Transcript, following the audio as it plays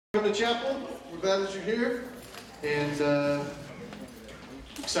Welcome to chapel. We're glad that you're here, and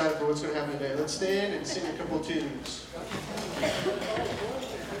excited for what's going to happen today. Let's stand and sing a couple of tunes.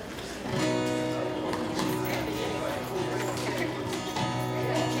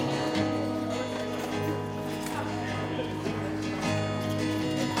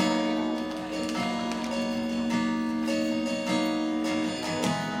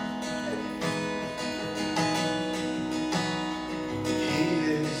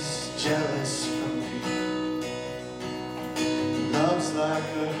 Jealous for me, love's like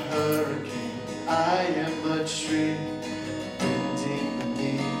a hurricane. I am a tree bending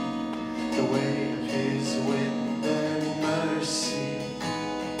beneath the weight of his wind and mercy.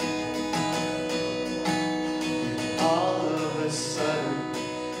 And all of a sudden,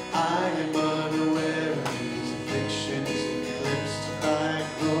 I am unaware of his afflictions eclipsed by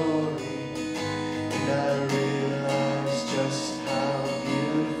glory, and I realize just how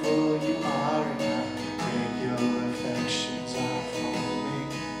beautiful you are and how great your affections are for me.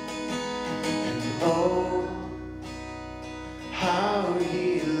 And oh, how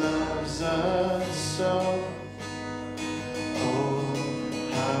he loves us so. Oh,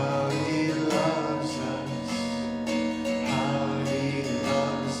 how he loves us. How he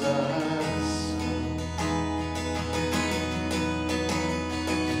loves us so.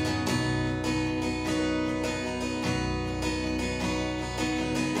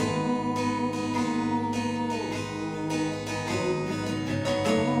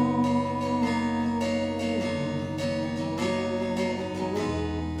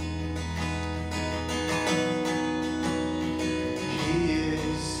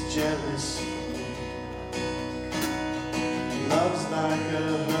 Jealous for me, love's like a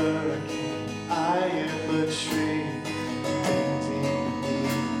hurricane. I am a tree bending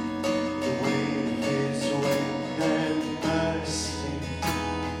beneath the weight of his wind and mercy.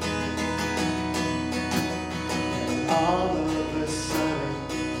 And all of a sudden,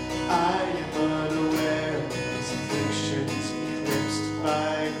 I am unaware of his afflictions eclipsed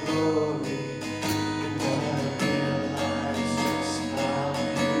by glory.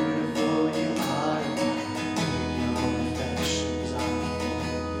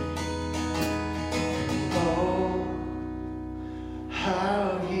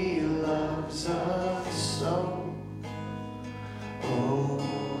 How he loves us so. Oh,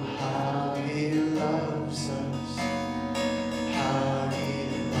 how he loves us. How he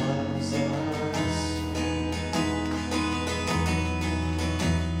loves us.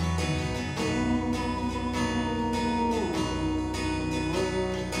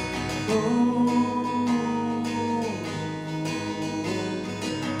 Ooh, ooh.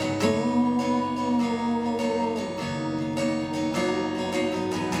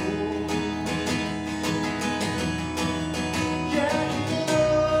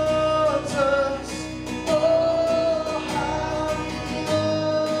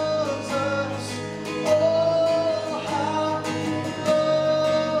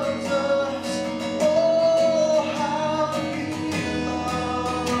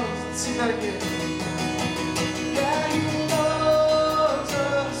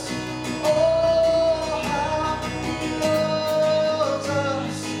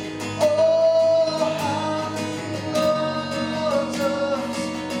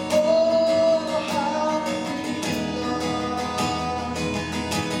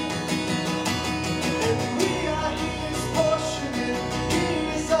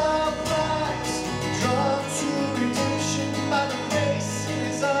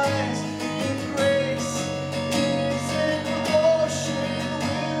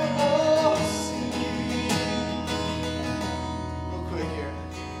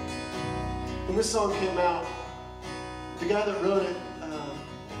 When this song came out, the guy that wrote it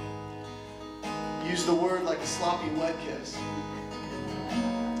used the word like a sloppy wet kiss.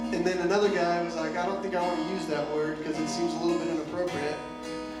 And then another guy was like, I don't think I want to use that word because it seems a little bit inappropriate.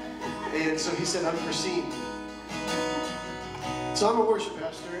 And so he said, unforeseen. So I'm a worship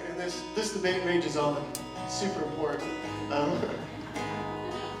pastor, and this debate rages on. Super important.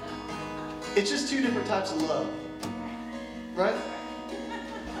 It's just two different types of love, right?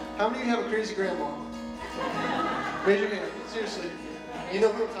 How many of you have a crazy grandma? Raise your hand. Seriously. You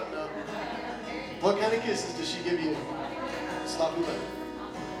know who I'm talking about. What kind of kisses does she give you? Sloppy wet.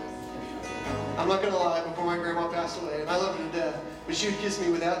 I'm not going to lie, before my grandma passed away, and I love her to death, but she would kiss me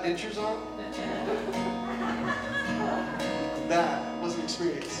without dentures on. That was an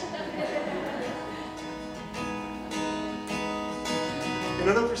experience. And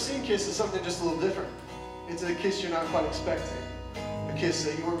an unforeseen kiss is something just a little different. It's a kiss you're not quite expecting. A kiss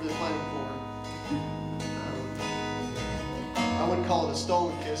that you weren't really planning for. I wouldn't call it a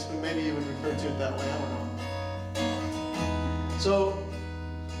stolen kiss, but maybe you would refer to it that way. I don't know. So,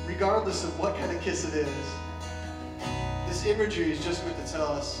 regardless of what kind of kiss it is, this imagery is just meant to tell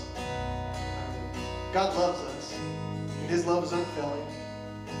us God loves us, and His love is unfailing,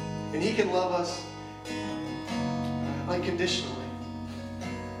 and He can love us unconditionally,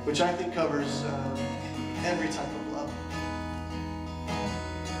 which I think covers every type of love.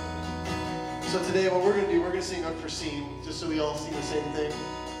 So today what we're going to do, we're going to sing Unforeseen, just so we all sing the same thing.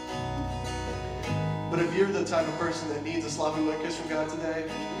 But if you're the type of person that needs a sloppy wet kiss from God today,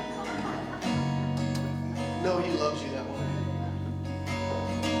 know He loves you that way.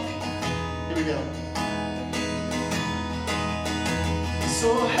 Here we go.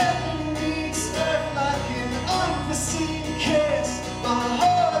 So heaven meets earth like an unforeseen kiss. My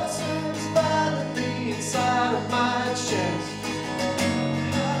heart turns violently inside of my chest.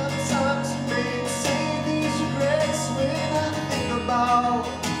 Have time to maintain these regrets when I think about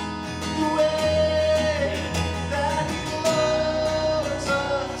the way that He loves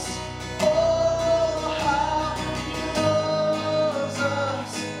us. Oh, how He loves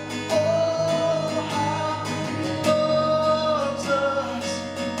us. Oh, how He loves us.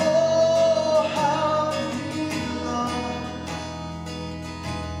 Oh, how He loves.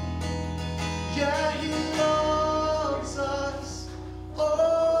 Yeah, He loves us. Oh,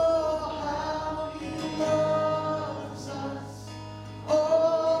 how He loves us.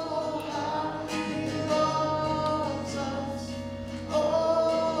 Oh, how He loves us.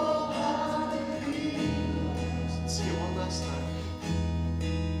 Oh, how He loves. Let's sing it one last time.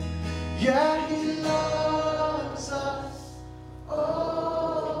 Yeah, He loves us.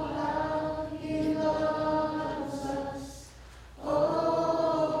 Oh, how He loves us.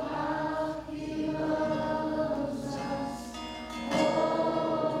 Oh, how He loves us.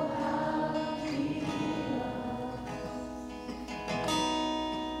 Oh, how He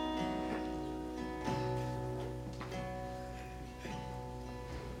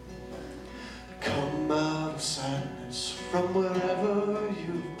Come out of sadness from wherever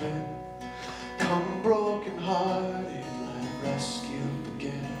you've been. Come broken hearted, let rescue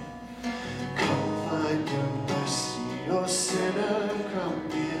begin. Come find your mercy, your sinner come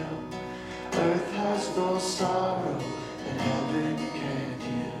near. Earth has no sorrow and heaven can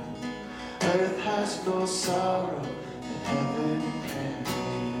heal. Earth has no sorrow and heaven can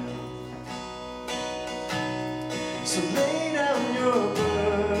heal. So lay down your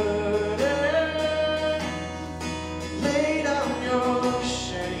burden, lay down your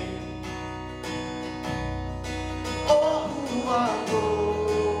shame. All who are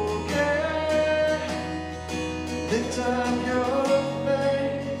broken, lift up your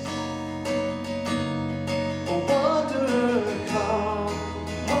face. Oh, wonder, come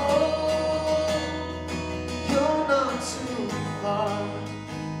home. You're not too far.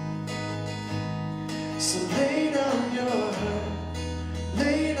 So lay down your hurt,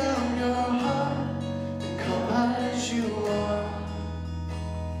 lay down your heart, and come as you are.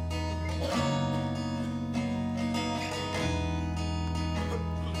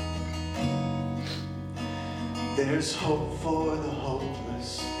 There's hope for the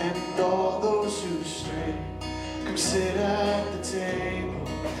hopeless and all those who stray. Come sit at the table,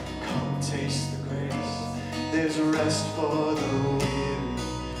 come taste the grace. There's rest for the weary,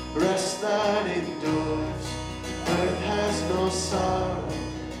 rest that endures. Earth has no sorrow,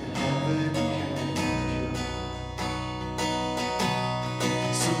 and heaven can cure.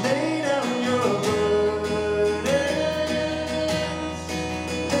 So lay down your burdens,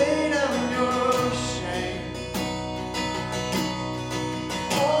 lay down your shame.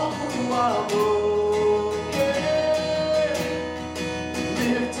 All who are broken,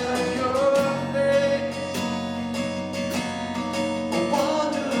 lift up your face.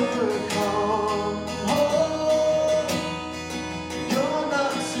 Wonder, come home. You're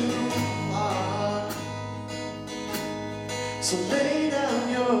not too far. So lay down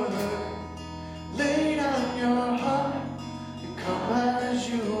your hurt, lay down your heart, and come as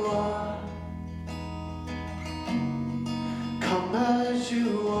you are. Come as you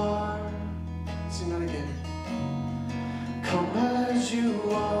are. Sing that again. Come as you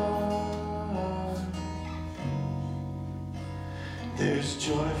are. There's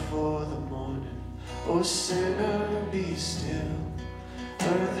joy for the morning. Oh, sinner, be still.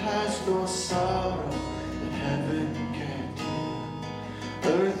 Earth has no sorrow, and heaven can't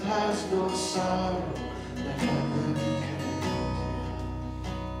heal. Earth has no sorrow, that heaven can't heal.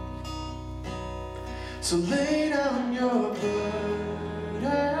 So lay down your burden,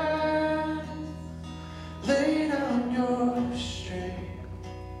 lay down your shame.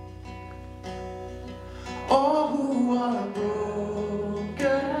 All who are broken,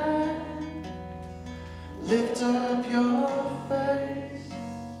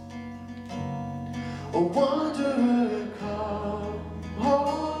 a wanderer, come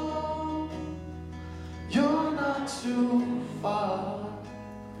home. You're not too far.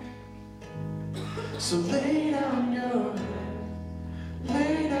 So lay down your head,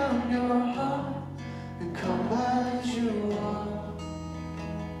 lay down your heart, and come as you are.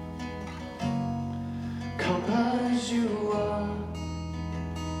 Come as you are.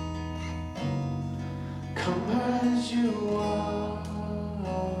 Come as you are.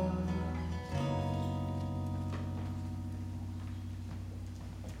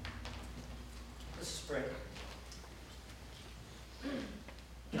 Let's pray.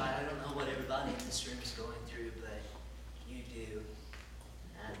 God, I don't know what everybody in this room is going through, but you do.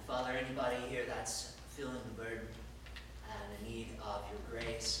 And Father, anybody here that's feeling the burden and in need of your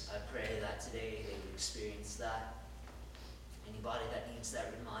grace, I pray that today they would experience that. Anybody that needs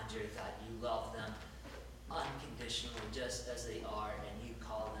that reminder that you love them unconditionally, just as they are, and you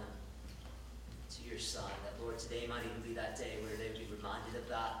call them to your Son, that Lord, today might even be that day where they would be reminded of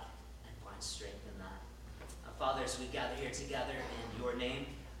that and find strength in that. Father, as we gather here together in your name,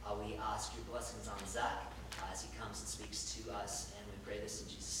 we ask your blessings on Zach as he comes and speaks to us, and we pray this in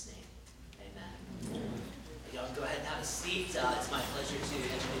Jesus' name. Amen. Y'all can go ahead and have a seat. It's my pleasure to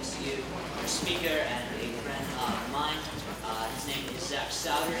introduce you our speaker and a friend of mine. His name is Zach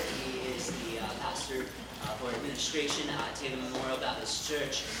Souter. He is the pastor for administration at Taylor Memorial Baptist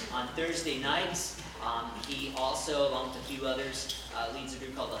Church on Thursday nights. He also, along with a few others, leads a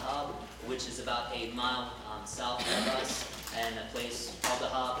group called The Hub, which is about a mile south of us, and a place called The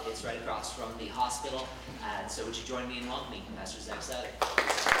Hub. It's right across from the hospital. And so would you join me in welcoming Pastor Zach Souter?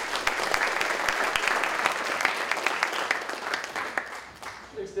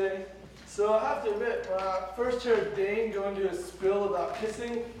 Thanks, Danny. So I have to admit, when I first heard Dane go into a spill about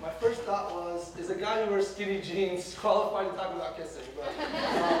kissing, my first thought was, is a guy who wears skinny jeans qualified to talk about kissing? But,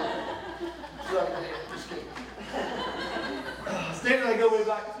 sorry, Dane, just kidding. Dane and I go way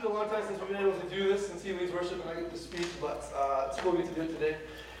back. It's been a long time since we've been able to do this, since he leads worship and I get to speak, but it's cool we get to do it today.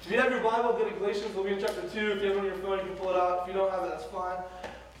 If you have your Bible, go to Galatians. We'll be in chapter 2. If you have it on your phone, you can pull it out. If you don't have it, that's fine.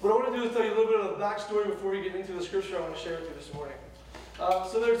 What I want to do is tell you a little bit of the backstory before we get into the scripture I want to share with you this morning.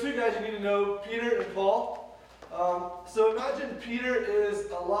 So there are two guys you need to know, Peter and Paul. So imagine Peter is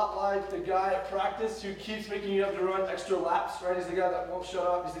a lot like the guy at practice who keeps making you have to run extra laps, right? He's the guy that won't shut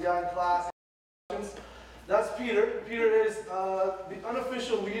up. He's the guy in class. That's Peter. Peter is the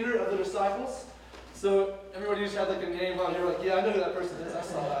unofficial leader of the disciples. So everybody just had like a name on. You're like, yeah, I know who that person is. I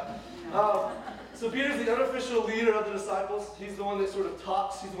saw that. So Peter's the unofficial leader of the disciples. He's the one that sort of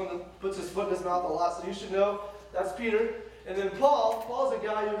talks. He's the one that puts his foot in his mouth a lot. So you should know that's Peter. And then Paul's a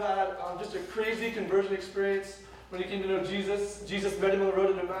guy who had just a crazy conversion experience when he came to know Jesus. Jesus met him on the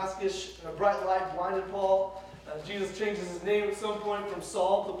road to Damascus, and a bright light blinded Paul. Jesus changes his name at some point from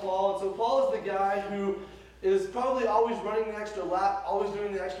Saul to Paul. And so Paul is the guy who is probably always running the extra lap, always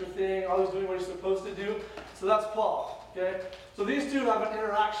doing the extra thing, always doing what he's supposed to do. So that's Paul, okay? So these two have an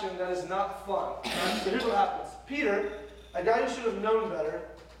interaction that is not fun. Right? So here's what happens. Peter, a guy who should have known better,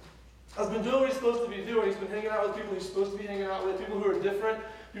 has been doing what he's supposed to be doing. He's been hanging out with people he's supposed to be hanging out with, people who are different,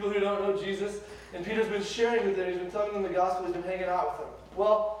 people who don't know Jesus. And Peter's been sharing with them. He's been telling them the gospel. He's been hanging out with them.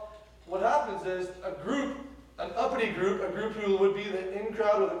 Well, what happens is a group, an uppity group, a group who would be the in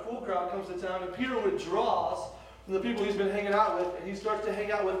crowd or the cool crowd comes to town, and Peter withdraws from the people he's been hanging out with, and he starts to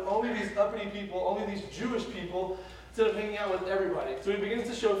hang out with only these uppity people, only these Jewish people, instead of hanging out with everybody. So he begins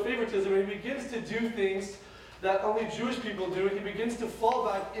to show favoritism, and he begins to do things that only Jewish people do, and he begins to fall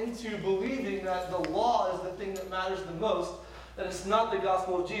back into believing that the law is the thing that matters the most, that it's not the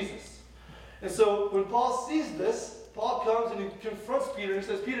gospel of Jesus. And so when Paul sees this, Paul comes and he confronts Peter and he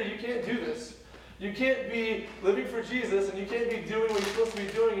says, Peter, you can't do this. You can't be living for Jesus, and you can't be doing what you're supposed to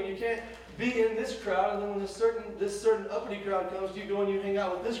be doing, and you can't be in this crowd, and then when this certain uppity crowd comes, you go and you hang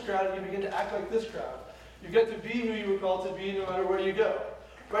out with this crowd, and you begin to act like this crowd. You get to be who you were called to be no matter where you go.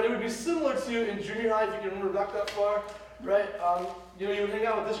 Right, it would be similar to in junior high, if you can remember back that far, right? You would hang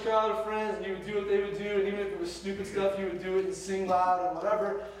out with this crowd of friends, and you would do what they would do, and even if it was stupid stuff, you would do it and sing loud and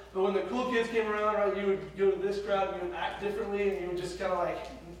whatever. But when the cool kids came around, right, you would go to this crowd, and you would act differently, and you would just kind of like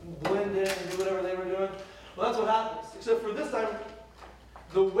blend in and do whatever they were doing. Well, that's what happens. Except for this time,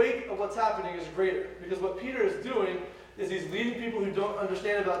 the weight of what's happening is greater. Because what Peter is doing is he's leading people who don't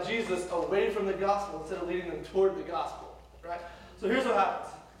understand about Jesus away from the gospel instead of leading them toward the gospel. Right? So here's what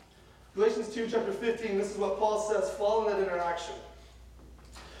happens. Galatians 2, chapter 15, this is what Paul says following that interaction.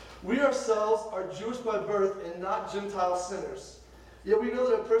 We ourselves are Jewish by birth and not Gentile sinners. Yet we know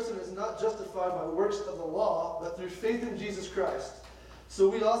that a person is not justified by works of the law, but through faith in Jesus Christ. So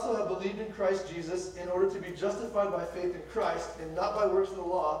we also have believed in Christ Jesus in order to be justified by faith in Christ and not by works of the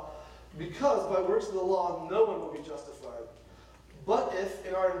law, because by works of the law no one will be justified. But if,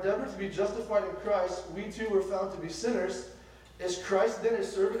 in our endeavor to be justified in Christ, we too were found to be sinners, is Christ then a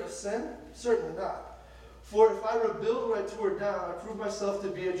servant of sin? Certainly not. For if I rebuild what I tore down, I prove myself to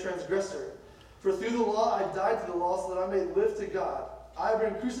be a transgressor. For through the law I died to the law so that I may live to God. I have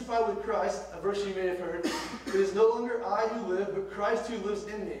been crucified with Christ, a verse you may have heard. It is no longer I who live, but Christ who lives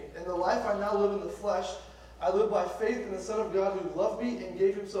in me. And the life I now live in the flesh, I live by faith in the Son of God who loved me and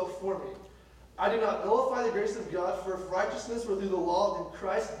gave himself for me. I do not nullify the grace of God, for if righteousness were through the law, then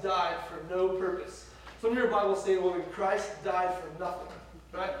Christ died for no purpose. Some of your Bibles say, well, then Christ died for nothing.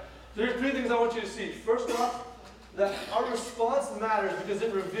 Right? So here's three things I want you to see. First off, that our response matters because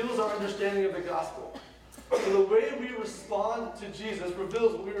it reveals our understanding of the gospel. So the way we respond to Jesus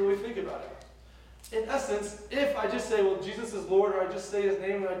reveals what we really think about him. In essence, if I just say, well, Jesus is Lord, or I just say his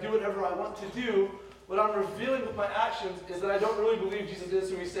name and I do whatever I want to do, what I'm revealing with my actions is that I don't really believe Jesus is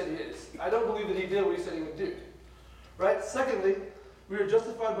who he said he is. I don't believe that he did what he said he would do. Right? Secondly, we are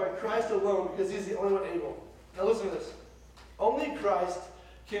justified by Christ alone because he's the only one able. Now listen to this. Only Christ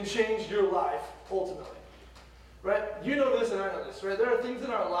can change your life ultimately. Right? You know this and I know this. Right? There are things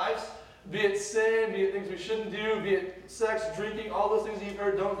in our lives, be it sin, be it things we shouldn't do, be it sex, drinking, all those things that you've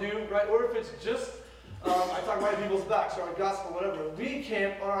heard don't do. Right? Or if it's just I talk about people's backs or our gospel, whatever. We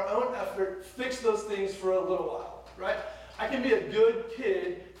can, on our own effort, fix those things for a little while, right? I can be a good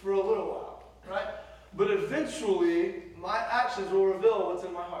kid for a little while, right? But eventually, my actions will reveal what's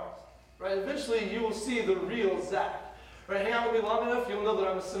in my heart, right? Eventually, you will see the real Zach, right? Hang out with me long enough, you'll know that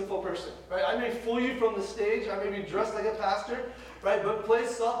I'm a sinful person, right? I may fool you from the stage, I may be dressed like a pastor, right? But play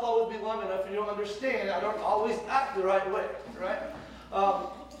softball with me long enough, and you'll understand I don't always act the right way, right?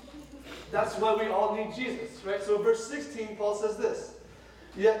 That's why we all need Jesus, right? So verse 16, Paul says this,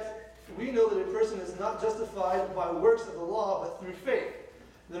 yet we know that a person is not justified by works of the law, but through faith.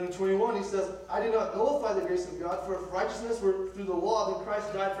 Then in 21, he says, I do not nullify the grace of God, for if righteousness were through the law, then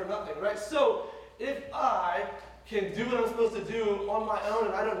Christ died for nothing, right? So if I can do what I'm supposed to do on my own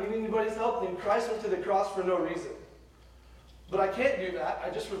and I don't need anybody's help, then Christ went to the cross for no reason. But I can't do that. I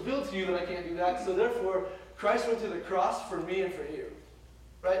just revealed to you that I can't do that, so therefore, Christ went to the cross for me and for you.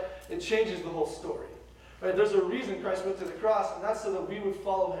 Right? It changes the whole story. Right? There's a reason Christ went to the cross, and that's so that we would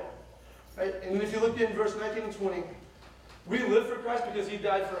follow him. Right? And if you look in verse 19 and 20, we live for Christ because he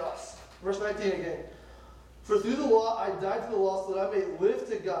died for us. Verse 19 again. For through the law I died to the law so that I may live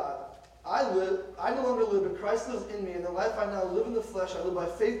to God. I no longer live, but Christ lives in me, and the life I now live in the flesh, I live by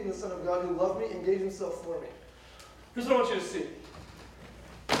faith in the Son of God who loved me and gave himself for me. Here's what I want you to see.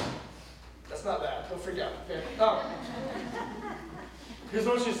 That's not bad. Don't freak out. Okay? Here's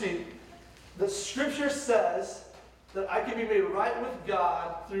what I want you to see. The scripture says that I can be made right with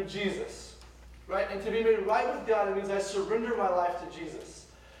God through Jesus. Right? And to be made right with God, it means I surrender my life to Jesus.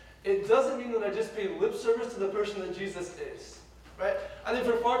 It doesn't mean that I just pay lip service to the person that Jesus is. Right? I think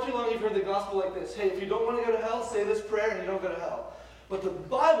for far too long you've heard the gospel like this. Hey, if you don't want to go to hell, say this prayer and you don't go to hell. What the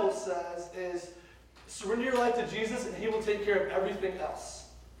Bible says is surrender your life to Jesus and he will take care of everything else.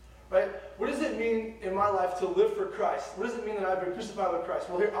 Right? What does it mean in my life to live for Christ? What does it mean that I've been crucified with Christ?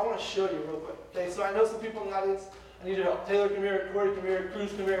 Well, here, I want to show you real quick. Okay, so I know some people in the audience. I need your help. Taylor, come here. Corey, come here.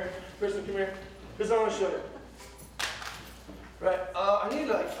 Cruz, come here. Kristen, come here. Here's what I want to show you. Right? I need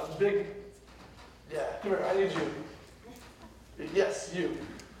like a big, come here. I need you. Yes, you.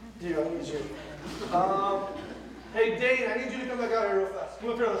 You, I need you. Hey, Dane, I need you to come back out here real fast. Come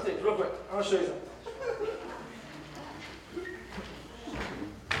up here on the stage real quick. I want to show you something.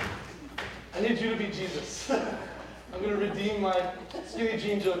 I need you to be Jesus. I'm going to redeem my skinny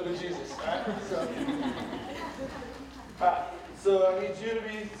jean joke with Jesus. Alright, so I need you to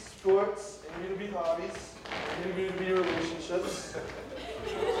be sports, and you to be hobbies, and you to be your relationships,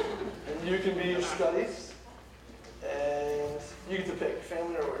 and you can be your studies, and you get to pick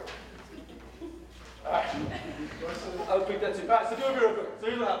family or work. Alright, I'll pick that too. Alright, so come over here real quick. So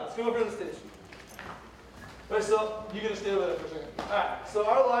here's what happens. Come over here on the stage. Right, so you're going to stay over there for a second. Alright, so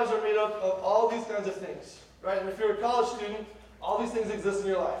our lives are made up of all these kinds of things. Right? And if you're a college student, all these things exist in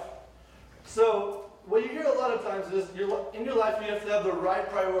your life. So what you hear a lot of times is in your life you have to have the right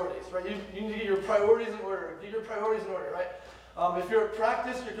priorities. Right? You need to get your priorities in order. Get your priorities in order, right? If you're at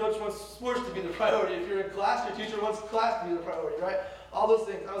practice, your coach wants sports to be the priority. If you're in class, your teacher wants class to be the priority, right? All those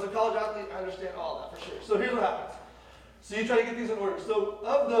things. I was a college athlete, I understand all that for sure. So here's what happens. So you try to get these in order. So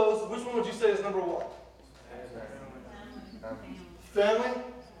of those, which one would you say is number one? Family?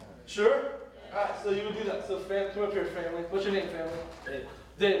 Sure? Alright, so you would do that. So come up here, family. What's your name, family? David.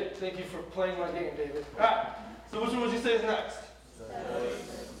 David. Thank you for playing my game, David. Alright, so which one would you say is next?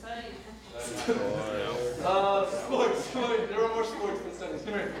 Sports. There are more sports than studies. studies.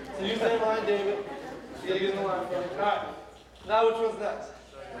 Come here. So you stay in line, David. You gotta get in the line. All right. Now which one's next?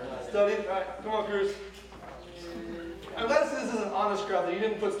 Studies. All right. Come on, Cruz. I'm glad this is an honest crowd that you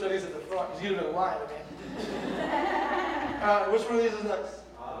didn't put studies at the front because you'd have been lying to me. All right. Which one of these is next?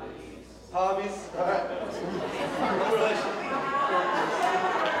 Hobbies. All right.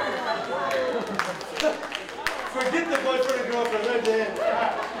 Forget the boyfriend and girlfriend. They're dead. All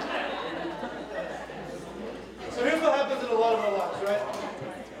right. So here's what happens in a lot of our lives, right?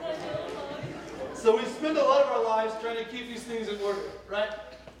 So we spend a lot of our lives trying to keep these things in order, right?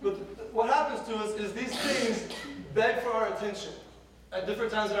 But what happens to us is these things beg for our attention at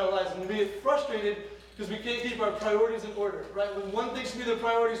different times in our lives. And we get frustrated because we can't keep our priorities in order, right? When one thing should be the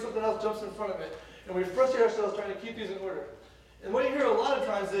priority, something else jumps in front of it. And we frustrate ourselves trying to keep these in order. And what you hear a lot of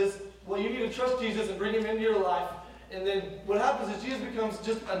times is, well, you need to trust Jesus and bring him into your life. And then what happens is Jesus becomes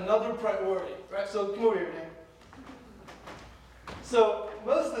just another priority, right? So come over here, Dan. So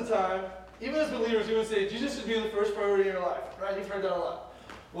most of the time, even as believers, we would say Jesus should be the first priority in your life, right? You've heard that a lot.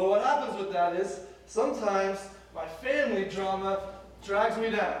 Well, what happens with that is sometimes my family drama drags me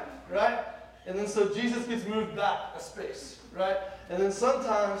down, right? And then so Jesus gets moved back a space, right? And then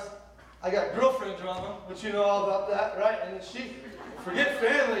sometimes I got girlfriend drama, which you know all about that, right? And then forget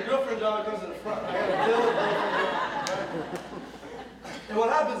family, girlfriend drama comes to the front. I got to deal with girlfriend drama, right? And what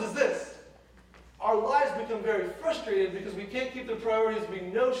happens is this. Our lives become very frustrated because we can't keep the priorities we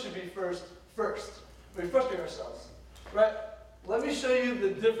know should be first. We frustrate ourselves, right? Let me show you the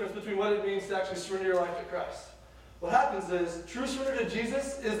difference between what it means to actually surrender your life to Christ. What happens is, true surrender to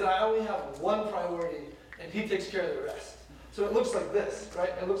Jesus is that I only have one priority, and he takes care of the rest. So it looks like this,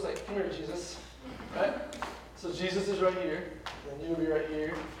 right? It looks like, come here, Jesus, right? So Jesus is right here, and you'll be right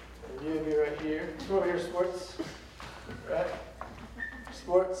here, and you'll be right here. Come over here, sports, right?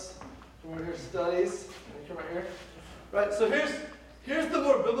 Sports. Come over here, studies, and come right here. Right, so here's the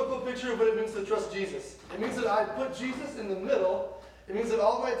more biblical picture of what it means to trust Jesus. It means that I put Jesus in the middle. It means that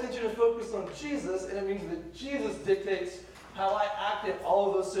all my attention is focused on Jesus, and it means that Jesus dictates how I act in all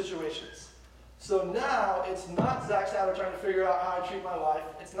of those situations. So now, it's not Zach Shadow trying to figure out how I treat my wife.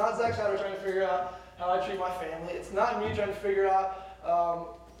 It's not Zach Shadow trying to figure out how I treat my family. It's not me trying to figure out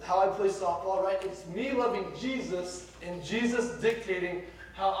how I play softball, right? It's me loving Jesus, and Jesus dictating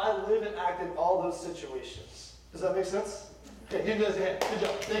how I live and act in all those situations. Does that make sense? Okay, give you guys a hand. Good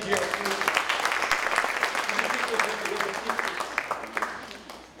job. Thank you.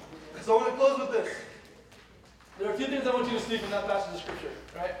 So I want to close with this. There are two things I want you to see from that passage of scripture,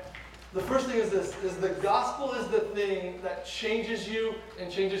 right? The first thing is this, is the gospel is the thing that changes you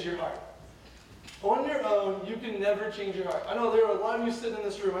and changes your heart. On your own, you can never change your heart. I know there are a lot of you sitting in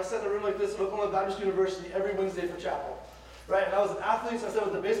this room. I sat in a room like this at Oklahoma Baptist University every Wednesday for chapel. Right? And I was an athlete, so I sat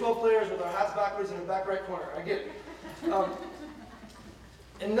with the baseball players with our hats backwards in the back right corner. I get it.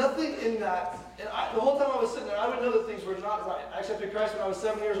 And nothing in that, and the whole time I was sitting there, I would know that things were not right. I accepted Christ when I was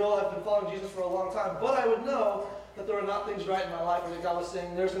 7 years old. I've been following Jesus for a long time. But I would know that there were not things right in my life, and that God was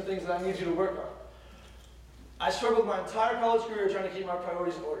saying, there's some things that I need you to work on. I struggled my entire college career trying to keep my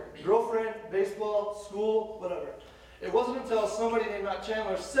priorities in order. Girlfriend, baseball, school, whatever. It wasn't until somebody named Matt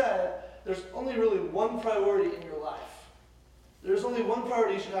Chandler said, there's only really one priority in your life. There's only one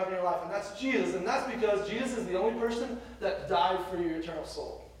priority you should have in your life, and that's Jesus. And that's because Jesus is the only person that died for your eternal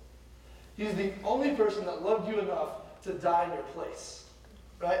soul. He's the only person that loved you enough to die in your place.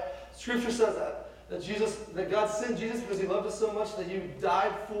 Right? Scripture says that God sent Jesus because he loved us so much that he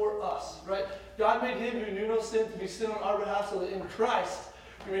died for us. Right? God made him who knew no sin to be sin on our behalf so that in Christ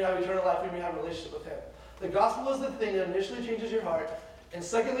we may have eternal life, we may have a relationship with him. The gospel is the thing that initially changes your heart. And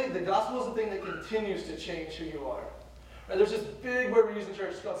secondly, the gospel is the thing that continues to change who you are. Right, there's this big word we use in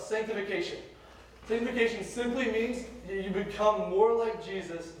church. It's called sanctification. Sanctification simply means you become more like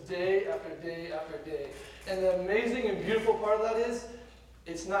Jesus day after day after day. And the amazing and beautiful part of that is,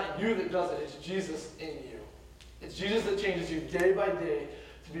 it's not you that does it, it's Jesus in you. It's Jesus that changes you day by day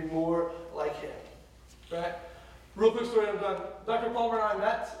to be more like him. Right? Real quick story, I'm done. Dr. Palmer and I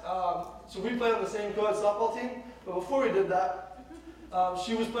met, so we played on the same co-ed softball team, but before we did that,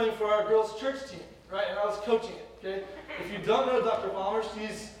 she was playing for our girls' church team, right? And I was coaching it. Okay? If you don't know Dr. Palmer,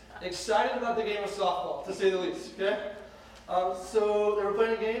 she's excited about the game of softball, to say the least. Okay? So they were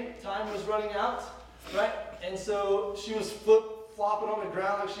playing a game. Time was running out, right? And so she was flip-flopping on the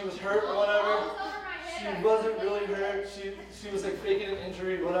ground like she was hurt or whatever. She wasn't really hurt. She was like faking an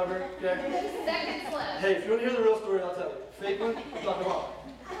injury, whatever. Okay? Second slip. Hey, if you want to hear the real story, I'll tell you. Fake one, Dr. Palmer.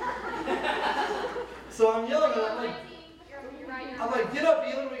 So I'm yelling at her. I'm like, get up,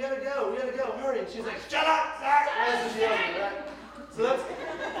 Elin, we gotta go, hurry. And she's like, shut up, Zach! That's what she yells at me, right? So that's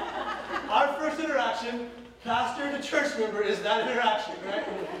our first interaction. Pastor to church member is that interaction, right?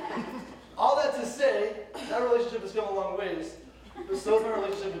 All that to say, that relationship has come a long ways, but so is my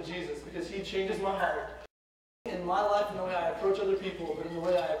relationship with Jesus, because he changes my heart in my life in the way I approach other people, but in the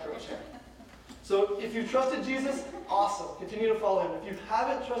way I approach him. So if you trusted Jesus, awesome. Continue to follow him. If you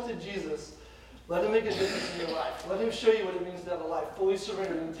haven't trusted Jesus, let him make a difference in your life. Let him show you what it means to have a life fully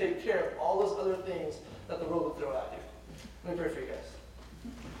surrendered and take care of all those other things that the world will throw at you. Let me pray for you guys.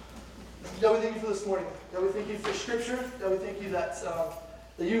 God, we thank you for this morning. God, we thank you for Scripture. God, we thank you that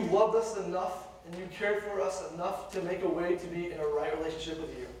you loved us enough and you cared for us enough to make a way to be in a right relationship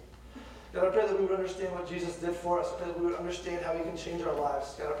with you. God, I pray that we would understand what Jesus did for us. I pray that we would understand how he can change our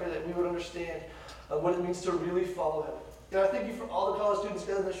lives. God, I pray that we would understand what it means to really follow him. God, I thank you for all the college students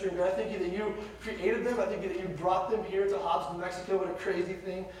gathered in this room. God, I thank you that you created them. I thank you that you brought them here to Hobbs, New Mexico. What a crazy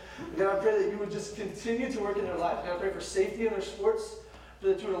thing. God, I pray that you would just continue to work in their life. God, I pray for safety in their sports. I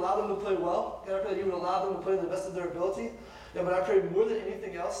pray that you would allow them to play well. God, I pray that you would allow them to play to the best of their ability. God, but I pray more than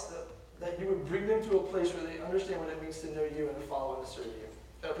anything else that you would bring them to a place where they understand what it means to know you and to follow and to serve you.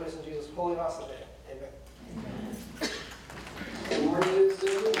 God, I pray this in Jesus' holy and awesome name. Amen. Good morning,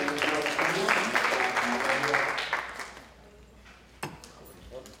 Susan.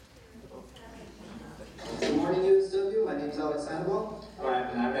 Good morning, USW. My name is Alex Sandoval.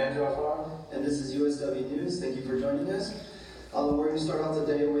 I'm Andrew Alfaro. And this is USW News. Thank you for joining us. We're going to start off the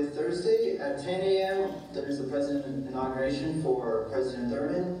day with Thursday at 10 a.m. There's the president inauguration for President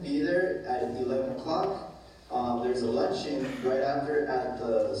Thurman. Be there at 11 o'clock. There's a luncheon right after at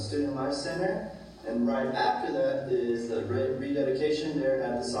the Student Life Center. And right after that is the rededication there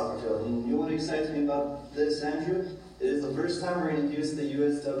at the soccer field. And you know what excites me about this, Andrew? It is the first time we're going to use the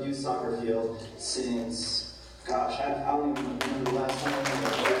USW soccer field since, gosh, I don't even remember the last time.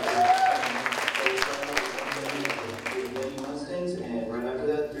 Lady Mustangs, and right after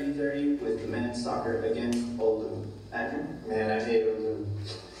that, 3:30 with the men's soccer against Olu. Andrew? Man, I hate Olu.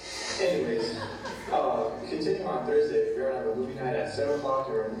 Anyways, continuing on Thursday, we're going to have a movie night at 7 o'clock,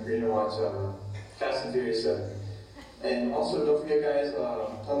 and we're going to watch Fast and Furious 7. And also, don't forget, guys,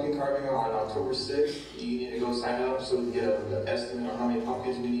 pumpkin carving on October 6th. You need to go sign up so we can get an estimate on how many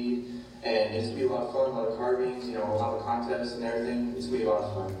pumpkins we need. And it's going to be a lot of fun, a lot of carvings, you know, a lot of contests and everything. It's going to be a lot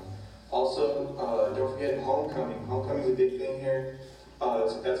of fun. Also, don't forget homecoming. Homecoming is a big thing here.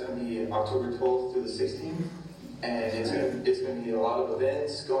 That's going to be October 12th through the 16th. And it's going to be a lot of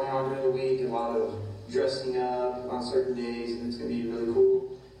events going on during the week, a lot of dressing up on certain days, and it's going to be really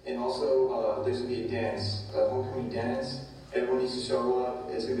cool. And also, there's going to be a dance, a homecoming dance. Everyone needs to show up.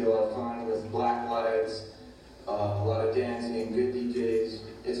 It's going to be a lot of fun with black lights, a lot of dancing, good DJs.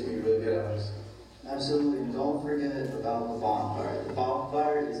 It's going to be really good, Alex. Absolutely, and don't forget about the bonfire. The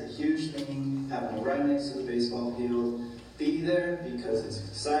bonfire is a huge thing happening right next to the baseball field. Be there because it's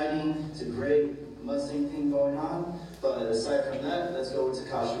exciting, it's a great Mustang thing going on. But aside from that, let's go with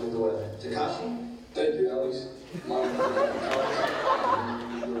Takashi with the weather. Takashi? Thank you, Alex.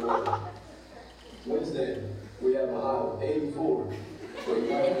 Wednesday, we have a high of 84, but you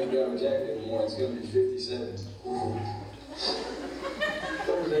might have to grab a jacket anymore. It's going to be 57.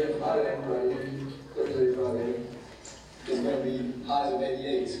 Thursday and Friday, it's going to be highs of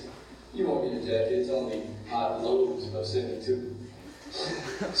 88. You won't get a jacket, it's only lows of 72.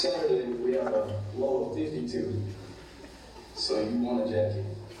 Saturday, we have a low of 52. So you want a jacket,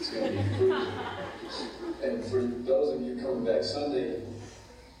 it's going to be freezing. And for those of you coming back Sunday,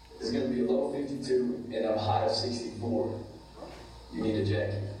 it's going to be a low of 52 and a high of 64. You need a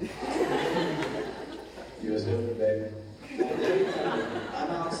jacket. USW, baby. I'm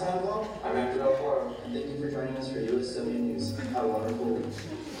Alex Sandoval. I'm Andrew Alfaro. And thank you for joining us for USW News. Have a wonderful week.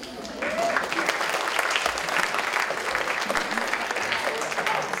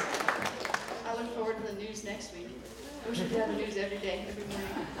 I look forward to the news next week. I wish we could have the news every day, every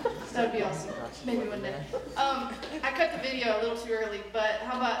morning. That would be awesome. Maybe one day. I cut the video a little too early, but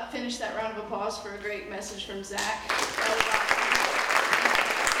how about finish that round of applause for a great message from Zach?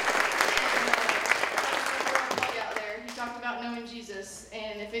 He talked about knowing Jesus,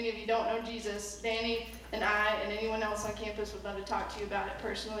 and if any of you don't know Jesus, Danny and I and anyone else on campus would love to talk to you about it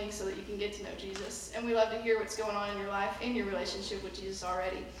personally so that you can get to know Jesus. And we love to hear what's going on in your life and your relationship with Jesus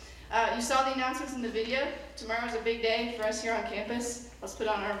already. You saw the announcements in the video. Tomorrow's a big day for us here on campus. Let's put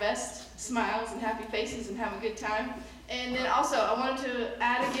on our best smiles and happy faces and have a good time. And then also, I wanted to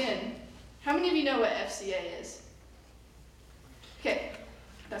add again, how many of you know what FCA is? Okay,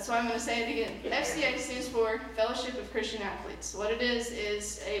 that's why I'm going to say it again. FCA stands for Fellowship of Christian Athletes. What it is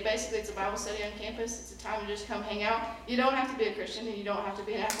basically it's a Bible study on campus. It's a time to just come hang out. You don't have to be a Christian and you don't have to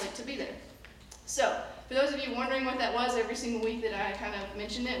be an athlete to be there. So, For those of you wondering what that was, every single week that I kind of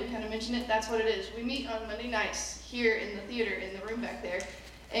mentioned it, that's what it is. We meet on Monday nights here in the theater, in the room back there.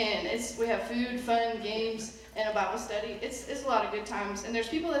 And we have food, fun, games, and a Bible study. It's a lot of good times. And there's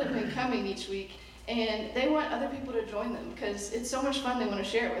people that have been coming each week, and they want other people to join them because it's so much fun. They want to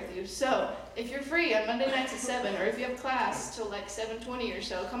share it with you. So if you're free on Monday nights at 7, or if you have class till like 7:20 or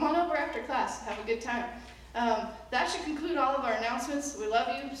so, come on over after class. Have a good time. That should conclude all of our announcements. We love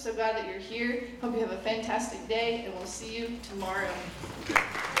you. So glad that you're here. Hope you have a fantastic day, and we'll see you tomorrow.